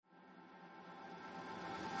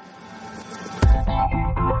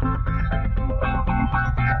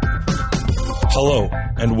Hello,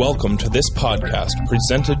 and welcome to this podcast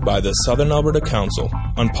presented by the Southern Alberta Council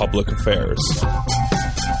on Public Affairs.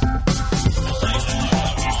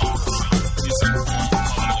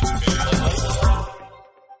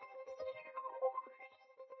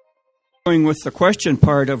 Going with the question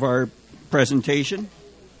part of our presentation,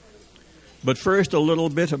 but first a little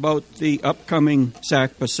bit about the upcoming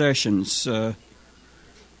SACPA sessions.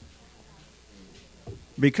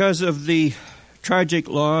 Because of the tragic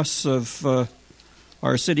loss of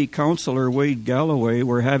our city councillor, Wade Galloway,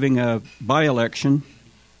 we're having a by-election,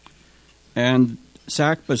 and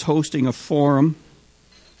SACPA is hosting a forum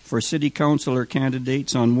for city councillor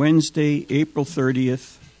candidates on Wednesday, April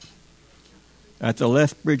 30th at the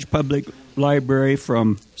Lethbridge Public Library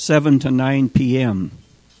from 7 to 9 p.m.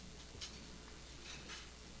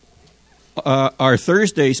 Our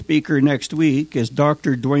Thursday speaker next week is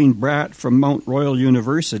Dr. Dwayne Bratt from Mount Royal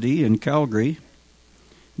University in Calgary,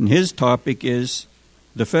 and his topic is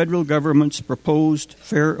the federal government's proposed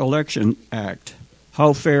Fair Election Act.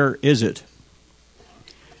 How fair is it?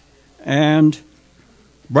 And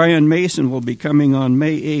Brian Mason will be coming on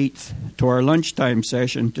May 8th to our lunchtime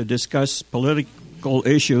session to discuss political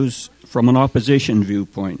issues from an opposition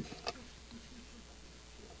viewpoint.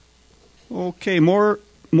 Okay, more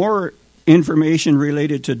information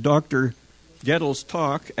related to Dr. Gettle's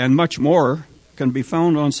talk and much more can be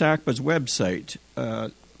found on SACPA's website.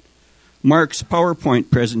 Mark's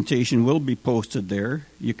PowerPoint presentation will be posted there.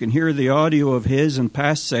 You can hear the audio of his and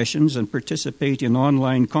past sessions and participate in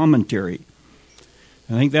online commentary.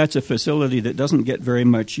 I think that's a facility that doesn't get very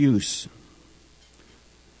much use.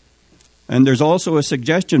 And there's also a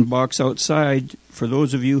suggestion box outside for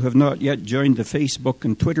those of you who have not yet joined the Facebook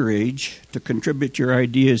and Twitter age to contribute your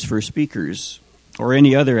ideas for speakers or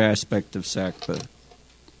any other aspect of SACPA.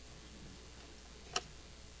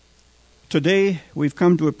 Today, we've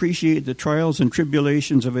come to appreciate the trials and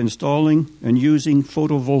tribulations of installing and using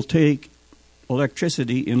photovoltaic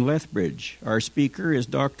electricity in Lethbridge. Our speaker is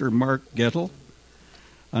Dr. Mark Gettle,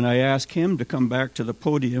 and I ask him to come back to the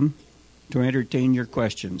podium to entertain your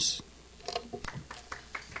questions.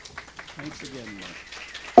 Thanks again,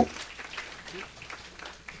 Mark.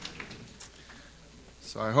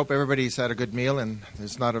 So I hope everybody's had a good meal and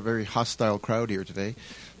there's not a very hostile crowd here today.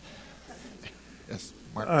 Yes,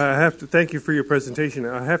 Mark. I have to thank you for your presentation.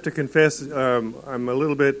 I have to confess I'm a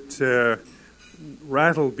little bit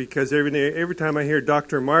rattled because every time I hear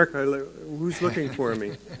Dr. Mark, who's looking for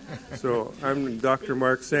me? So I'm Dr.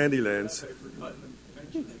 Mark Sandylands.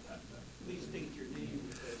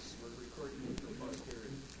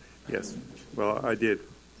 Yes, well, I did.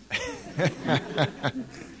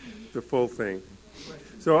 The full thing.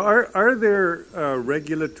 So are there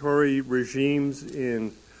regulatory regimes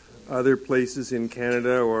in other places in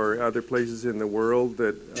Canada or other places in the world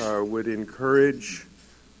that would encourage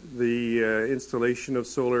the installation of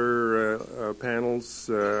solar panels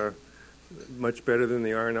much better than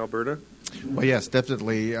they are in Alberta? Well, yes,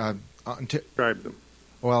 definitely. Describe them.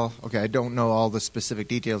 Well, okay, I don't know all the specific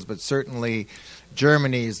details, but certainly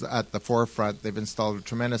Germany is at the forefront. They've installed a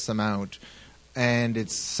tremendous amount, and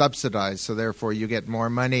it's subsidized, so therefore you get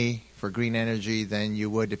more money for green energy than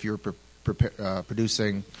you would if you were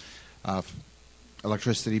producing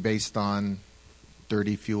electricity based on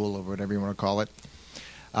dirty fuel or whatever you want to call it.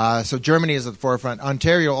 So Germany is at the forefront.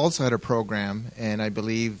 Ontario also had a program, and I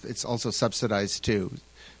believe it's also subsidized too.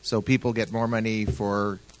 So people get more money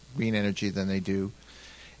for green energy than they do.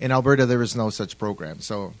 In Alberta, there is no such program.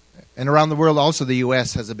 So, and around the world, also the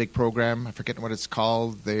U.S. has a big program. I forget what it's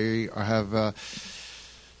called. They have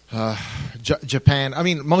Japan. I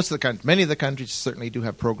mean, many of the countries certainly do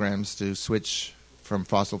have programs to switch from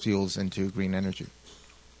fossil fuels into green energy.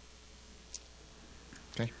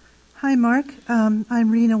 Okay. Hi, Mark. I'm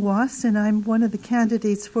Rena Wass, and I'm one of the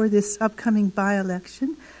candidates for this upcoming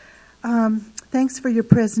by-election. Thanks for your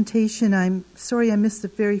presentation. I'm sorry I missed the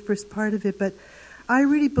very first part of it, but I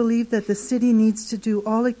really believe that the city needs to do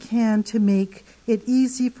all it can to make it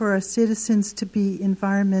easy for our citizens to be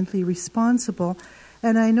environmentally responsible.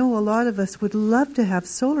 And I know a lot of us would love to have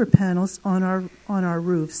solar panels on our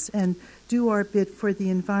roofs and do our bit for the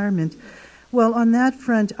environment. Well, on that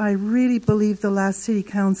front, I really believe the last city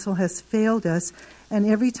council has failed us. And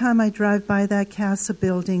every time I drive by that CASA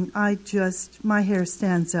building, my hair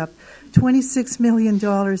stands up. $26 million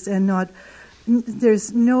and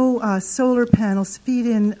there's no solar panels,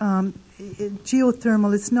 feed-in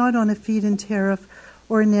geothermal. It's not on a feed-in tariff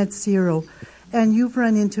or net zero. And you've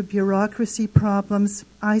run into bureaucracy problems.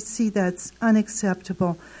 I see that's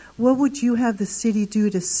unacceptable. What would you have the city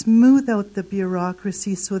do to smooth out the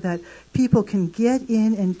bureaucracy so that people can get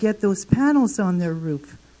in and get those panels on their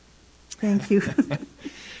roof? Thank you.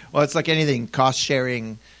 Well, it's like anything, cost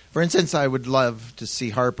sharing. For instance, I would love to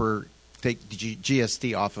see Harper take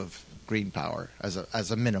GST off of green power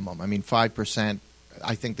as a minimum. I mean, 5%.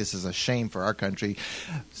 I think this is a shame for our country.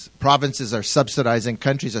 Provinces are subsidizing,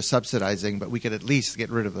 countries are subsidizing, but we could at least get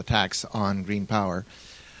rid of the tax on green power.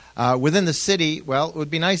 Within the city, well, it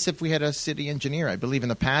would be nice if we had a city engineer. I believe in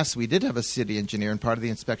the past we did have a city engineer, and part of the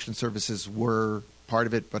inspection services were part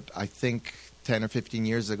of it, but I think 10 or 15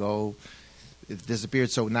 years ago it disappeared,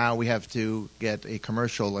 so now we have to get a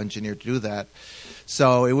commercial engineer to do that.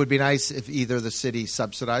 So it would be nice if either the city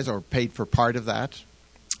subsidized or paid for part of that.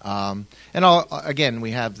 Again,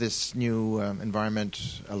 we have this new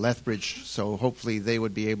environment, Lethbridge, so hopefully they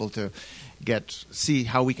would be able to see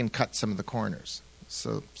how we can cut some of the corners,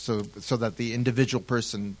 so that the individual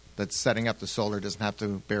person that's setting up the solar doesn't have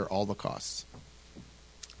to bear all the costs.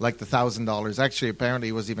 Like the $1,000. Actually, apparently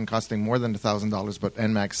it was even costing more than $1,000, but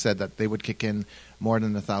NMAX said that they would kick in more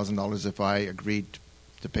than $1,000 if I agreed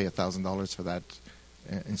to pay $1,000 for that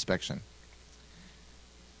inspection.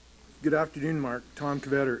 Good afternoon, Mark. Tom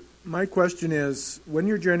Kvetter. My question is, when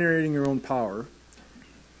you're generating your own power,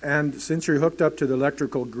 and since you're hooked up to the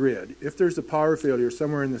electrical grid, if there's a power failure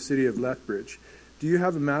somewhere in the city of Lethbridge, do you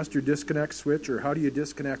have a master disconnect switch, or how do you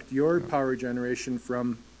disconnect your power generation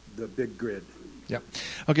from the big grid? Yeah.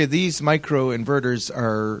 Okay, these micro inverters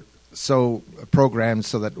are so programmed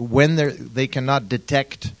so that when they cannot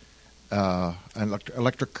detect an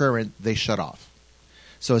electric current, they shut off.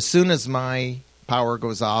 So as soon as my power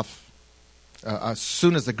goes off, as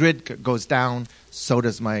soon as the grid goes down, so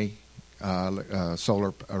does my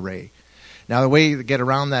solar array. Now, the way to get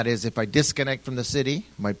around that is if I disconnect from the city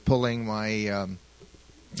by pulling my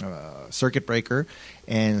circuit breaker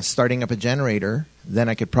and starting up a generator, then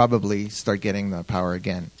I could probably start getting the power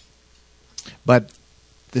again. But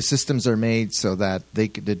the systems are made so that they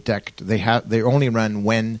could detect. They only run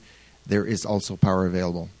when there is also power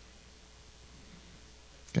available.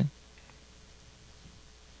 Okay.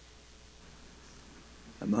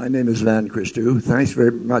 My name is Van Christou. Thanks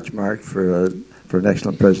very much, Mark, for an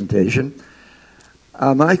excellent presentation.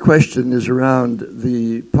 My question is around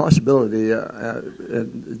the possibility,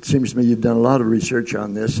 and it seems to me you've done a lot of research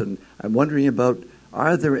on this, and I'm wondering about,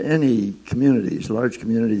 are there any communities, large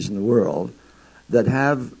communities in the world, that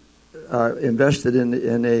have invested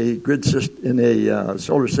in a grid system, in a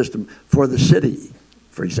solar system for the city,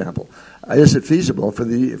 for example? Is it feasible for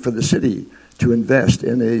the city to invest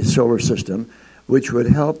in a solar system which would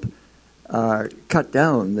help cut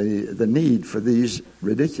down the need for these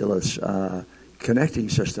ridiculous connecting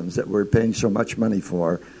systems that we're paying so much money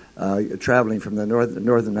for, traveling from the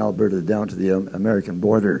northern Alberta down to the American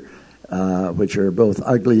border, which are both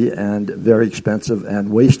ugly and very expensive and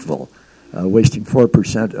wasteful, wasting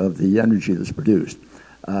 4% of the energy that's produced.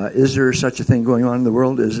 Is there such a thing going on in the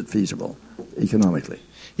world? Is it feasible economically?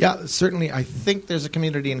 Yeah, certainly. I think there's a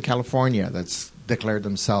community in California that's declared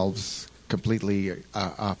themselves completely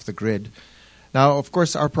off the grid. Now, of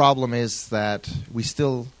course, our problem is that we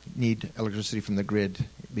still need electricity from the grid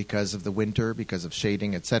because of the winter, because of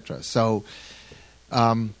shading, etc. So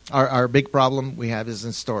our big problem we have is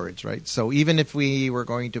in storage, right? So even if we were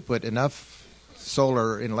going to put enough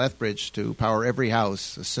solar in Lethbridge to power every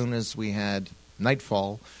house, as soon as we had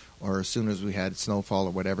nightfall or as soon as we had snowfall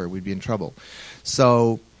or whatever, we'd be in trouble.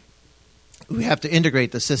 So we have to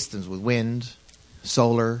integrate the systems with wind,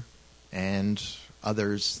 solar, and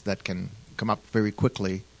others that can come up very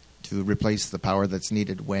quickly to replace the power that's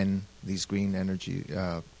needed when these green energy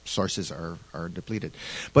sources are depleted.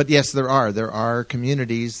 But yes, there are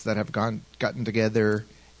communities that have gotten together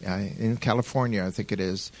in California, I think it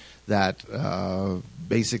is, that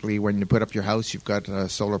basically when you put up your house, you've got a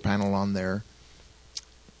solar panel on there,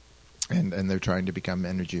 and they're trying to become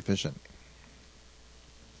energy efficient.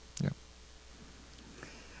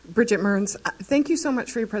 Bridget Mearns, thank you so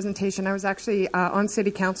much for your presentation. I was actually on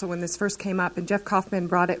City Council when this first came up, and Jeff Kaufman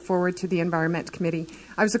brought it forward to the Environment Committee.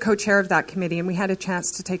 I was a co-chair of that committee, and we had a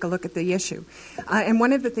chance to take a look at the issue. And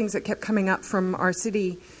one of the things that kept coming up from our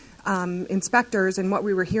city inspectors and what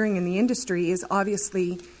we were hearing in the industry is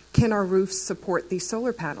obviously, can our roofs support these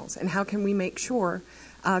solar panels? And how can we make sure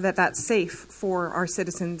that that's safe for our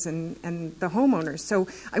citizens and the homeowners? So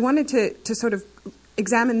I wanted to sort of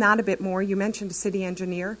examine that a bit more. You mentioned a city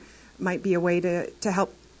engineer might be a way to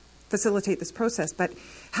help facilitate this process, but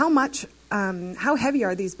how heavy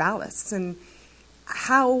are these ballasts, and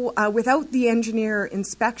how, without the engineer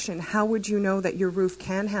inspection, how would you know that your roof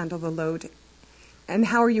can handle the load, and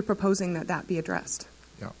how are you proposing that be addressed?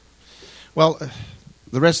 Yeah. Well,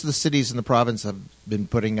 the rest of the cities in the province have been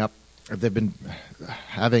putting up they've been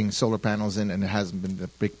having solar panels in, and it hasn't been a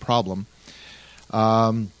big problem.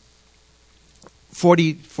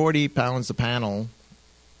 40 pounds a panel,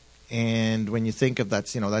 and when you think of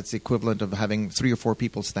that's the equivalent of having 3 or 4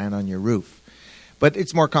 people stand on your roof. But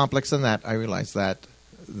it's more complex than that. I realize that,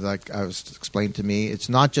 like I was explained to me, it's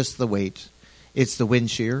not just the weight, it's the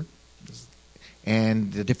wind shear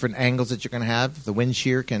and the different angles that you're going to have. The wind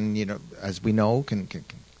shear can, as we know,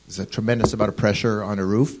 there's a tremendous amount of pressure on a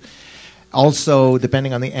roof. Also,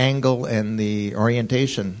 depending on the angle and the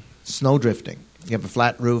orientation, snow drifting. You have a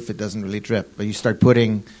flat roof, it doesn't really drift. But you start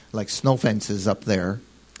putting like snow fences up there,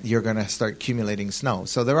 you're going to start accumulating snow.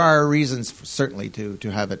 So there are reasons, certainly, to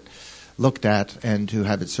have it looked at and to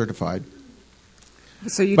have it certified.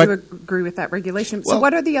 So you do agree with that regulation. So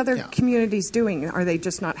what are the other communities doing? Are they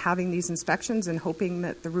just not having these inspections and hoping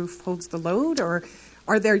that the roof holds the load, or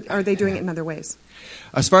are they doing it in other ways?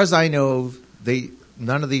 As far as I know,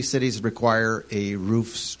 none of these cities require a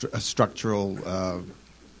roof structural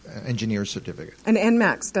engineer certificate. And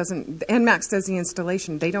NMAX does the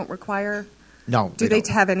installation. They don't require. No. Do they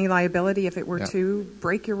have any liability if it were to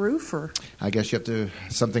break your roof, or? I guess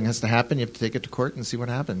something has to happen. You have to take it to court and see what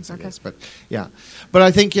happens. Okay. I guess, but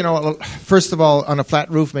I think first of all, on a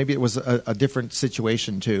flat roof, maybe it was a different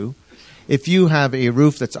situation too. If you have a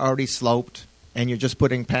roof that's already sloped and you're just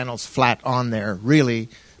putting panels flat on there, really,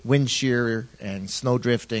 wind shear and snow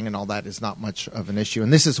drifting and all that is not much of an issue.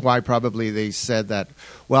 And this is why probably they said that,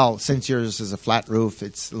 well, since yours is a flat roof,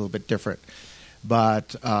 it's a little bit different.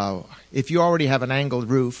 But if you already have an angled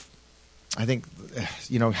roof, I think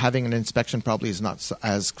having an inspection probably is not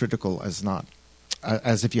as critical as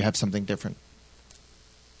if you have something different.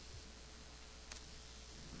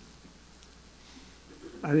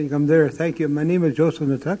 I think I'm there. Thank you. My name is Joseph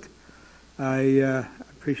Natuk. I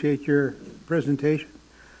appreciate your presentation.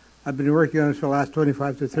 I've been working on this for the last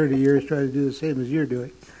 25 to 30 years, trying to do the same as you're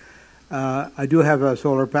doing. I do have a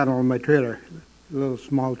solar panel on my trailer, a little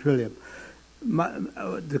small Trillium.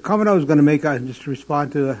 The comment I was going to make, just to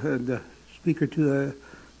respond to the speaker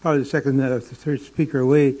probably the second, the third speaker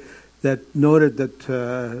away, that noted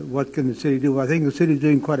that what can the city do? Well, I think the city is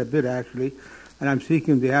doing quite a bit, actually, and I'm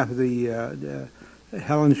speaking on behalf of the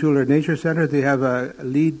Helen Schuler Nature Center. They have a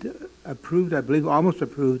LEED approved, I believe almost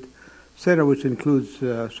approved, center which includes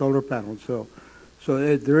solar panels. So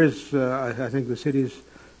there is, I think the city is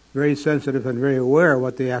very sensitive and very aware of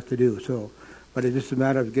what they have to do. But it's just a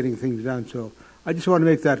matter of getting things done. So I just want to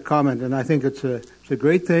make that comment, and I think it's a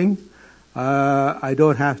great thing. I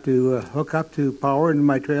don't have to hook up to power in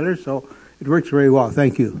my trailer, so it works very well.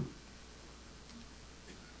 Thank you.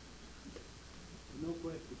 No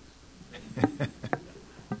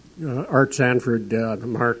questions. Art Sanford,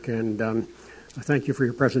 Mark, and thank you for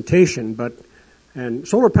your presentation. And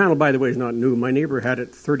solar panel, by the way, is not new. My neighbor had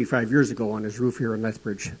it 35 years ago on his roof here in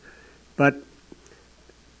Lethbridge. But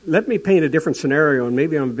let me paint a different scenario, and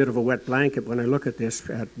maybe I'm a bit of a wet blanket when I look at this,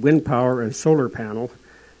 at wind power and solar panel.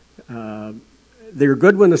 They're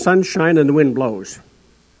good when the sun shines and the wind blows.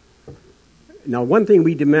 Now, one thing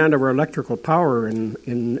we demand of our electrical power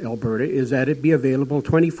in Alberta is that it be available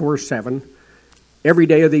 24/7 every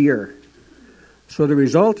day of the year. So the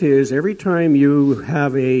result is every time you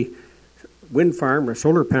have a wind farm or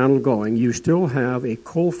solar panel going, you still have a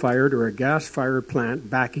coal-fired or a gas-fired plant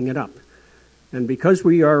backing it up. And because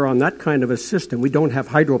we are on that kind of a system, we don't have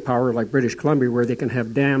hydropower like British Columbia where they can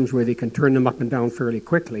have dams where they can turn them up and down fairly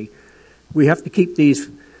quickly. We have to keep these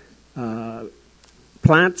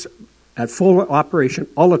plants at full operation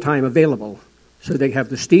all the time available so they have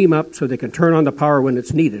the steam up so they can turn on the power when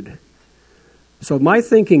it's needed. So my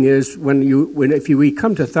thinking is if we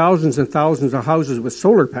come to thousands and thousands of houses with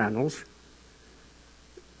solar panels,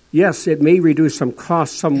 yes, it may reduce some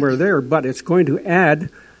costs somewhere there, but it's going to add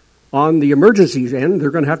on the emergencies end.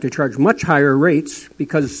 They're going to have to charge much higher rates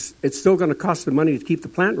because it's still going to cost them money to keep the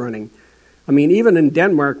plant running. I mean, even in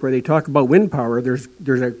Denmark, where they talk about wind power, there's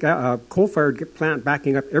a coal-fired plant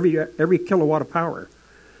backing up every kilowatt of power.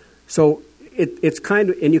 So it's kind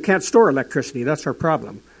of, and you can't store electricity. That's our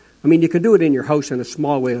problem. I mean, you can do it in your house in a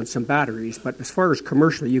small way on some batteries, but as far as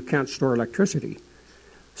commercially, you can't store electricity.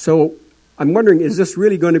 So I'm wondering, is this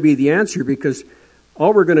really going to be the answer? Because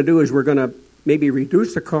all we're going to do is we're going to maybe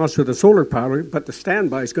reduce the cost of the solar power, but the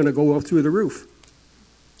standby is going to go through the roof.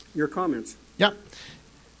 Your comments? Yeah.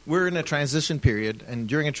 We're in a transition period, and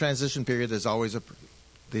during a transition period, there's always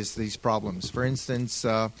these problems. For instance,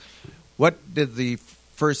 what did the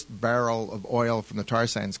first barrel of oil from the tar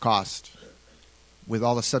sands cost with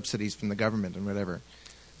all the subsidies from the government and whatever?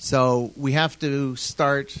 So we have to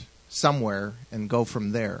start somewhere and go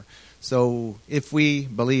from there. So if we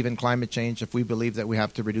believe in climate change, if we believe that we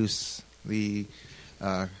have to reduce the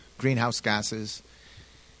greenhouse gases,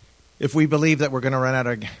 if we believe that we're going to run out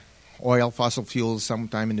of oil, fossil fuels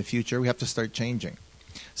sometime in the future, we have to start changing.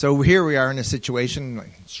 So here we are in a situation,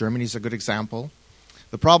 like Germany's a good example.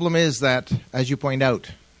 The problem is that, as you point out,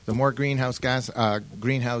 the more green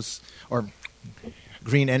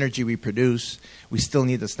energy we produce, we still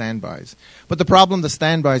need the standbys. But the problem, the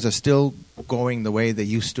standbys are still going the way they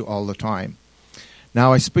used to all the time. Now,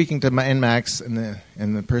 I was speaking to NMAX,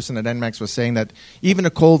 and the person at NMAX was saying that even a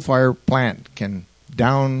coal-fired plant can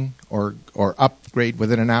down or upgrade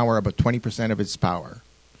within an hour about 20% of its power.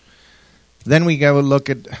 Then we go look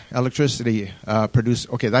at electricity produced.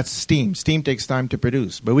 Okay, that's steam. Steam takes time to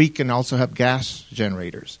produce, but we can also have gas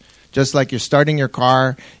generators. Just like you're starting your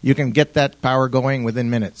car, you can get that power going within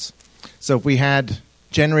minutes. So if we had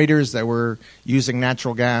generators that were using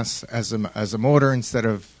natural gas as a motor instead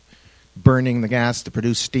of burning the gas to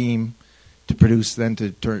produce steam, to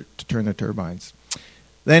turn the turbines.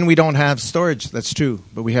 Then we don't have storage, that's true,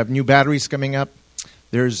 but we have new batteries coming up.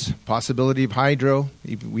 There's possibility of hydro.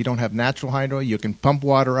 If we don't have natural hydro, you can pump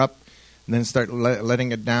water up and then start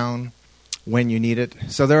letting it down when you need it.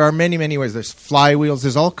 So there are many, many ways. There's flywheels.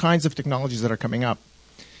 There's all kinds of technologies that are coming up.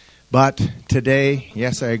 But today,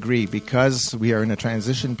 yes, I agree, because we are in a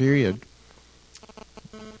transition period,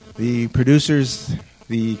 the producers,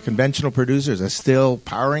 the conventional producers are still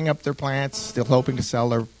powering up their plants, still hoping to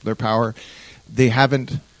sell their power. They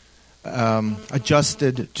haven't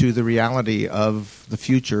adjusted to the reality of the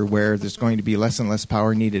future where there's going to be less and less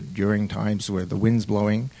power needed during times where the wind's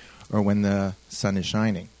blowing or when the sun is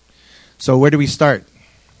shining. So where do we start?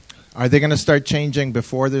 Are they going to start changing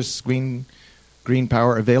before there's green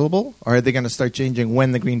power available? Or are they going to start changing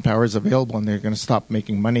when the green power is available and they're going to stop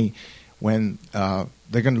making money when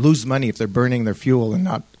they're going to lose money if they're burning their fuel and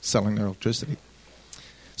not selling their electricity?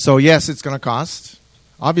 So yes, it's going to cost.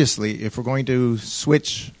 Obviously, if we're going to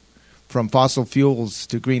switch from fossil fuels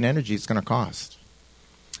to green energy, it's going to cost.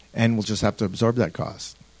 And we'll just have to absorb that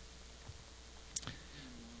cost.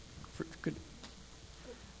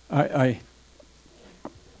 I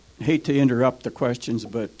hate to interrupt the questions,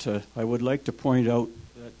 but I would like to point out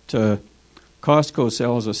that Costco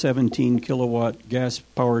sells a 17-kilowatt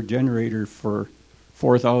gas-powered generator for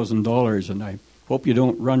 $4,000, and I hope you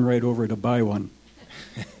don't run right over to buy one.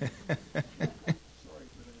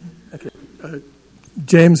 Okay.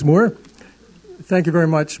 James Moore. Thank you very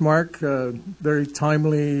much, Mark. Very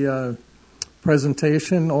timely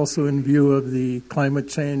presentation, also in view of the climate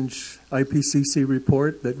change IPCC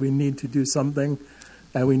report that we need to do something,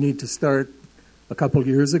 and we need to start a couple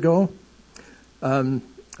years ago.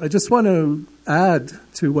 I just want to add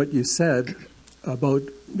to what you said about,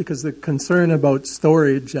 because the concern about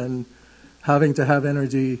storage and having to have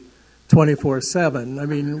energy 24/7. I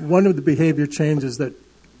mean, one of the behavior changes that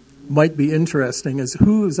might be interesting is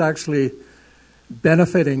who is actually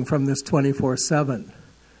benefiting from this 24/7.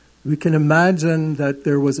 We can imagine that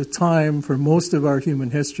there was a time for most of our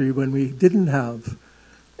human history when we didn't have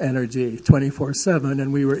energy 24/7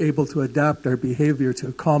 and we were able to adapt our behavior to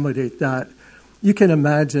accommodate that. You can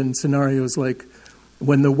imagine scenarios like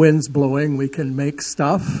when the wind's blowing, we can make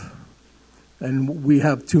stuff, and we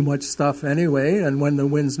have too much stuff anyway, and when the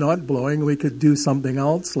wind's not blowing, we could do something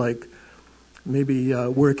else, like maybe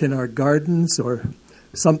work in our gardens or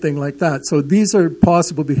something like that. So these are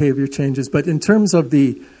possible behavior changes, but in terms of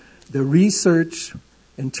the research,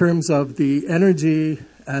 in terms of the energy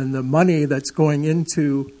and the money that's going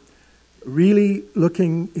into really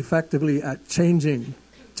looking effectively at changing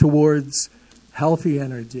towards healthy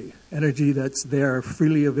energy that's there,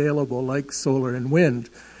 freely available, like solar and wind.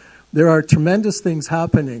 There are tremendous things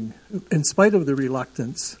happening in spite of the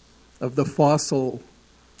reluctance of the fossil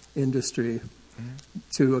industry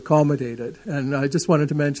to accommodate it. And I just wanted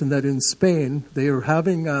to mention that in Spain, they are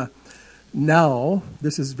having now,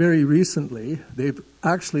 this is very recently, they've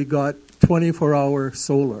actually got 24-hour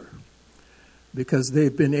solar because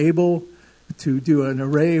they've been able to do an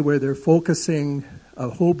array where they're focusing a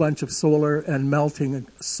whole bunch of solar and melting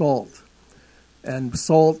salt. And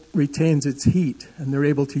salt retains its heat, and they're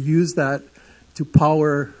able to use that to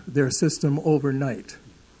power their system overnight.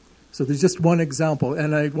 So there's just one example.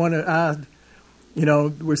 And I want to add,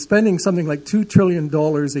 we're spending something like $2 trillion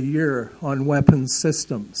a year on weapons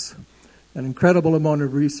systems. An incredible amount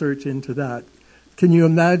of research into that. Can you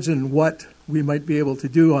imagine what we might be able to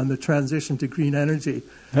do on the transition to green energy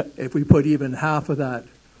if we put even half of that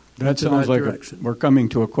That sounds like we're coming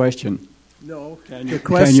to a question. No. Can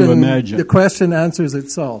you imagine? The question answers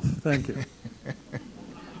itself. Thank you.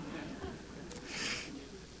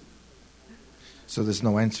 So there's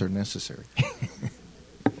no answer necessary.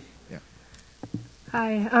 Yeah.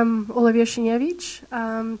 Hi, I'm Olivia Shinievich.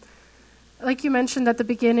 Like you mentioned at the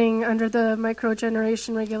beginning, under the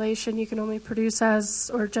microgeneration regulation, you can only produce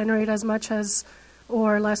as or generate as much as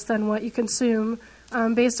or less than what you consume.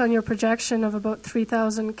 Based on your projection of about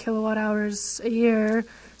 3,000 kilowatt hours a year,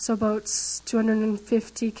 so about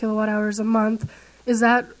 250 kilowatt hours a month, is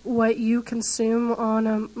that what you consume on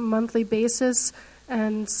a monthly basis?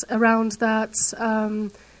 And around that,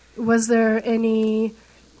 was there any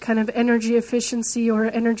kind of energy efficiency or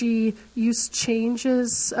energy use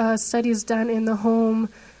changes, studies done in the home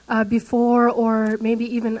before or maybe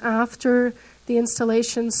even after the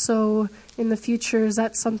installation? So in the future, is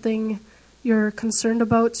that something you're concerned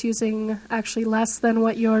about, using actually less than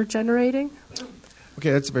what you're generating?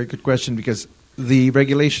 Okay, that's a very good question, because the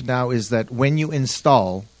regulation now is that when you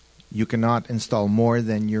install, you cannot install more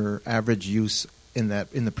than your average use in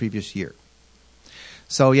the previous year.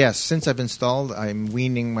 So yes, since I've installed, I'm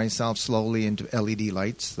weaning myself slowly into LED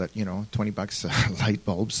lights that, $20 light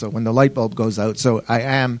bulbs. So when the light bulb goes out, so I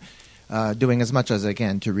am doing as much as I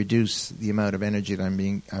can to reduce the amount of energy that I'm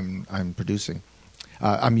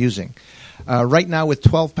using. Right now with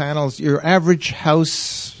 12 panels, your average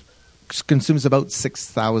house consumes about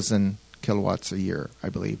 6,000 kilowatts a year, I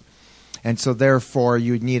believe. And so therefore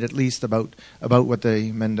you need at least about what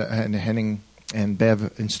the Henning and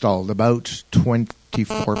Bev installed, about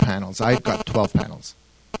 24 panels. I've got 12 panels.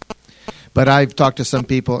 But I've talked to some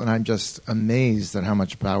people, and I'm just amazed at how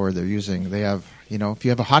much power they're using. They have, if you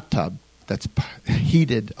have a hot tub that's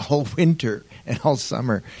heated all winter and all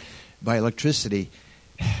summer by electricity,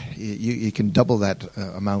 you can double that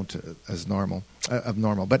amount of normal.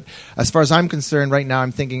 But as far as I'm concerned, right now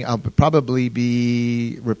I'm thinking I'll probably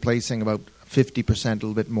be replacing about 50%, a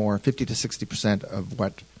little bit more, 50 to 60% of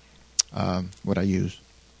what I use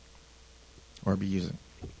or be using.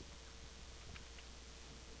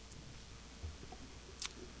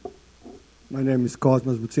 My name is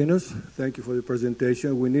Cosmos Bucinos. Thank you for the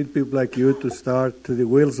presentation. We need people like you to start the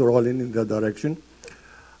wheels rolling in that direction.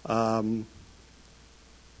 In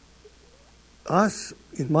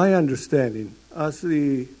my understanding, as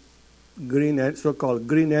the so-called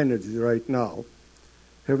green energies right now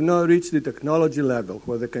have not reached the technology level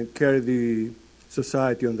where they can carry the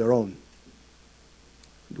society on their own.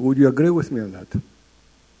 Would you agree with me on that?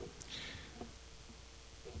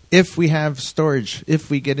 If we have storage, if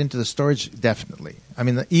we get into the storage, definitely. I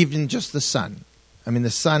mean, even just the sun. I mean, the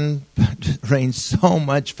sun rains so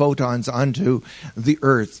much photons onto the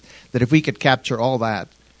Earth that if we could capture all that,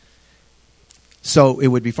 so it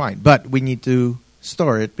would be fine. But we need to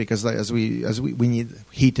store it because as we need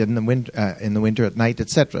heat in the winter at night,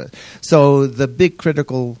 etc. So the big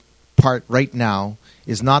critical part right now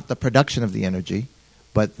is not the production of the energy,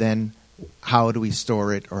 but then how do we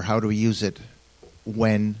store it or how do we use it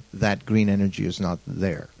when that green energy is not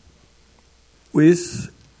there? If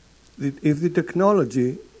the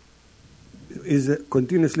technology is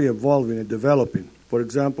continuously evolving and developing, for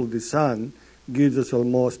example, the sun gives us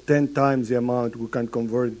almost 10 times the amount we can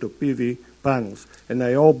convert into PV panels. And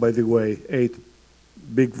I own, by the way, 8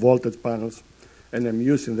 big voltage panels, and I'm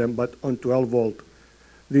using them, but on 12 volt.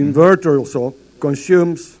 The inverter also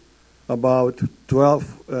consumes about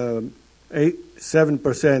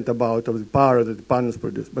 7% about of the power that the panels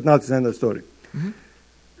produce, but not the end of the story. Mm-hmm.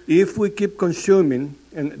 If we keep consuming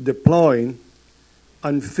and deploying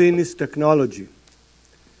unfinished technology,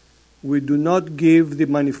 we do not give the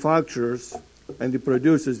manufacturers and the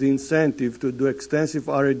producers the incentive to do extensive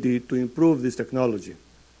R&D to improve this technology.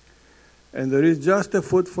 And there is just a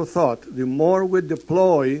food for thought. The more we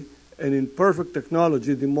deploy an imperfect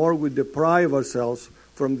technology, the more we deprive ourselves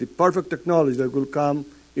from the perfect technology that will come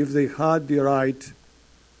if they had the right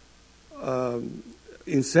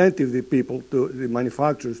incentive, the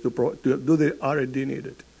manufacturers to do the R&D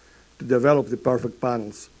needed to develop the perfect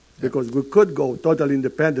panels. Yeah. Because we could go totally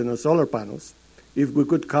independent on solar panels if we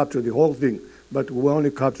could capture the whole thing, but we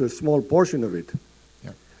only capture a small portion of it.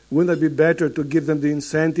 Yeah. Wouldn't it be better to give them the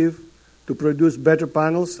incentive to produce better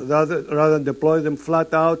panels rather than deploy them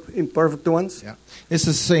flat out, imperfect ones? Yeah. It's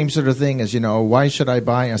the same sort of thing as, why should I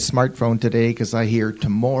buy a smartphone today? Because I hear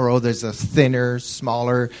tomorrow there's a thinner,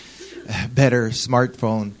 smaller, better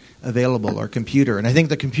smartphone available or computer. And I think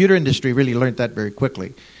the computer industry really learned that very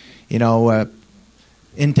quickly.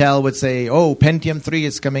 Intel would say, Pentium 3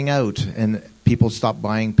 is coming out, and people stopped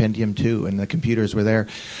buying Pentium 2, and the computers were there.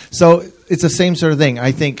 So it's the same sort of thing.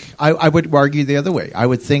 I think I would argue the other way. I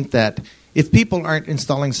would think that if people aren't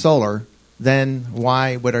installing solar, then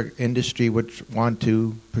why would our industry want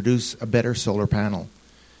to produce a better solar panel?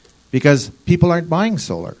 Because people aren't buying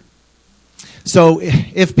solar. So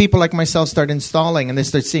if people like myself start installing and they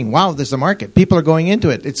start seeing, wow, there's a market, people are going into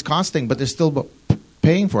it, it's costing, but they're still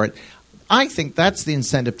paying for it, I think that's the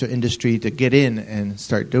incentive to industry to get in and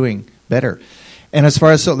start doing better. And as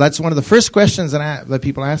far as, so that's one of the first questions that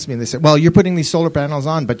people ask me, and they say, well, you're putting these solar panels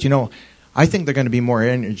on, but I think they're going to be more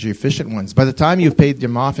energy efficient ones. By the time you've paid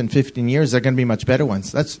them off in 15 years, they're going to be much better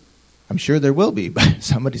ones. I'm sure there will be, but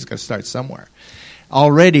somebody's got to start somewhere.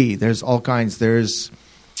 Already, there's all kinds. There's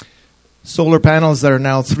solar panels that are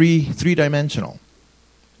now three-dimensional.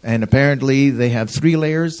 And apparently they have 3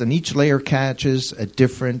 layers, and each layer catches a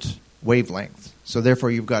different wavelength. So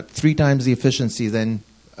therefore, you've got 3 times the efficiency than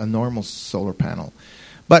a normal solar panel.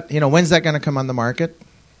 But, when's that going to come on the market?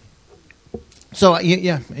 So,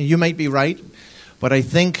 yeah, you might be right. But I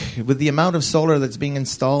think with the amount of solar that's being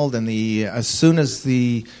installed and as soon as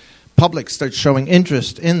the public starts showing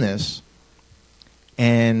interest in this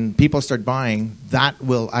and people start buying, that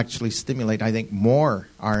will actually stimulate, I think, more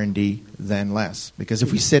R&D than less. Because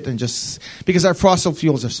if we sit and because our fossil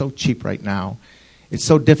fuels are so cheap right now, it's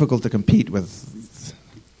so difficult to compete with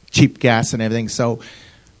cheap gas and everything. So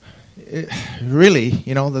really,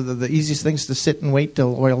 the easiest thing is to sit and wait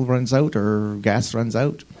till oil runs out or gas runs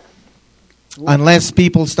out. Unless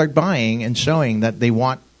people start buying and showing that they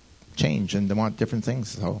want change and they want different things.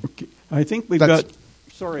 So okay. I think we've got...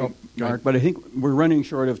 Sorry, Mark, but I think we're running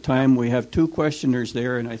short of time. We have 2 questioners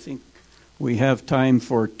there, and I think we have time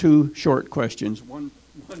for 2 short questions, one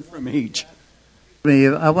from each.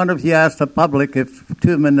 I wonder if you ask the public if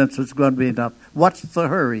 2 minutes is going to be enough. What's the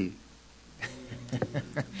hurry?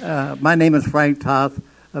 My name is Frank Toth.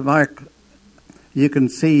 Mark, you can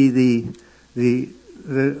see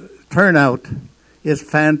the turnout is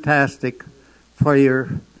fantastic for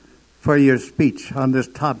your speech on this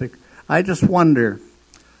topic. I just wonder,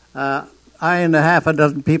 I and a half a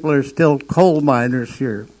dozen people are still coal miners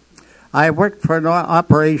here. I worked for an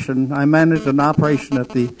operation. I managed an operation at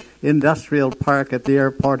the industrial park at the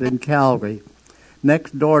airport in Calgary.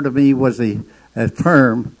 Next door to me was a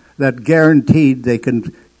firm that guaranteed they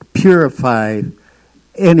can purify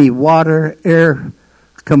any water, air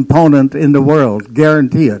component in the world,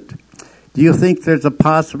 guarantee it. Do you think there's a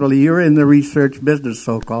possibility, you're in the research business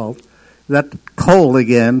so-called, that coal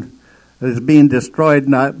again is being destroyed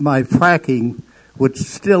by fracking would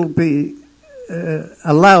still be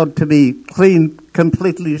allowed to be clean,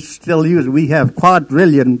 completely still used? We have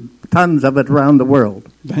quadrillion tons of it around the world.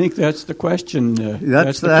 I think that's the question.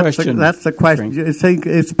 That's the question. You think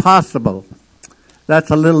it's possible?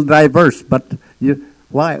 That's a little diverse, but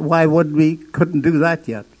why couldn't do that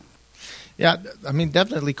yet? Yeah, I mean,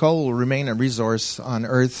 definitely coal will remain a resource on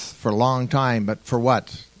Earth for a long time, but for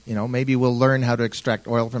what? Maybe we'll learn how to extract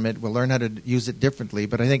oil from it. We'll learn how to use it differently.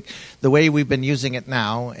 But I think the way we've been using it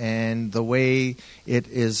now and the way it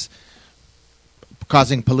is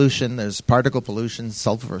causing pollution, there's particle pollution,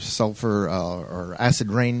 sulfur or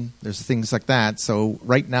acid rain, there's things like that. So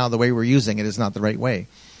right now the way we're using it is not the right way.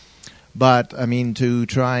 But, I mean, to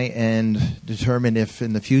try and determine if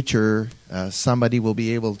in the future somebody will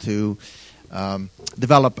be able to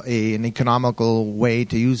develop an economical way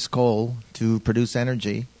to use coal to produce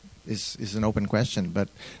energy is an open question. But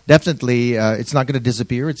definitely it's not going to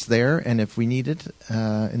disappear. It's there. And if we need it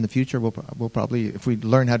in the future, we'll probably, if we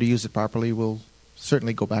learn how to use it properly, we'll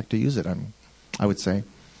certainly go back to use it, I would say.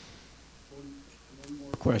 One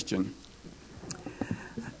more question.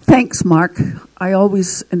 Thanks, Mark. I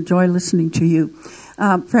always enjoy listening to you.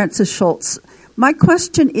 Francis Schultz. My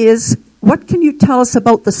question is, what can you tell us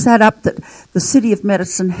about the setup that the City of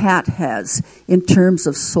Medicine Hat has in terms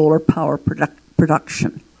of solar power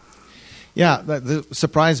production? Yeah, that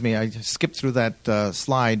surprised me. I skipped through that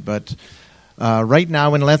slide, but right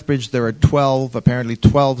now in Lethbridge there are apparently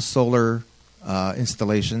 12 solar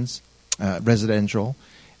installations, residential.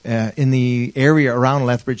 In the area around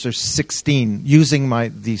Lethbridge, there's 16 using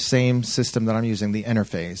the same system that I'm using, the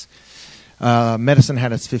interface. Medicine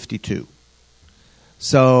Hat has 52.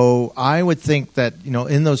 So I would think that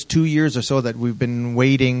in those 2 years or so that we've been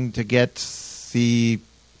waiting to get the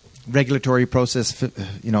regulatory process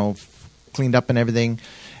cleaned up and everything,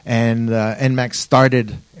 and NMAX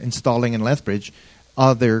started installing in Lethbridge,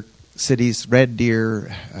 other cities, Red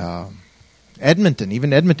Deer, Edmonton,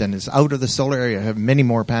 even Edmonton is out of the solar area, have many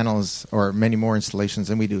more panels or many more installations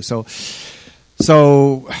than we do. So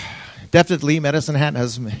definitely Medicine Hat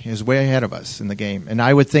is way ahead of us in the game. And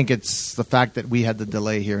I would think it's the fact that we had the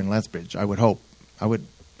delay here in Lethbridge, I would hope.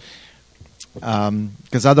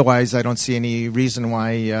 Because otherwise I don't see any reason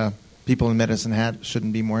why people in Medicine Hat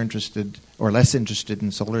shouldn't be more interested or less interested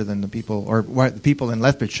in solar than the people, or why the people in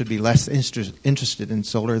Lethbridge should be less interested in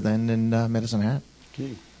solar than in Medicine Hat.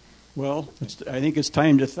 Okay. Well, I think it's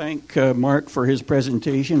time to thank Mark for his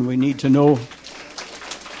presentation. We need to know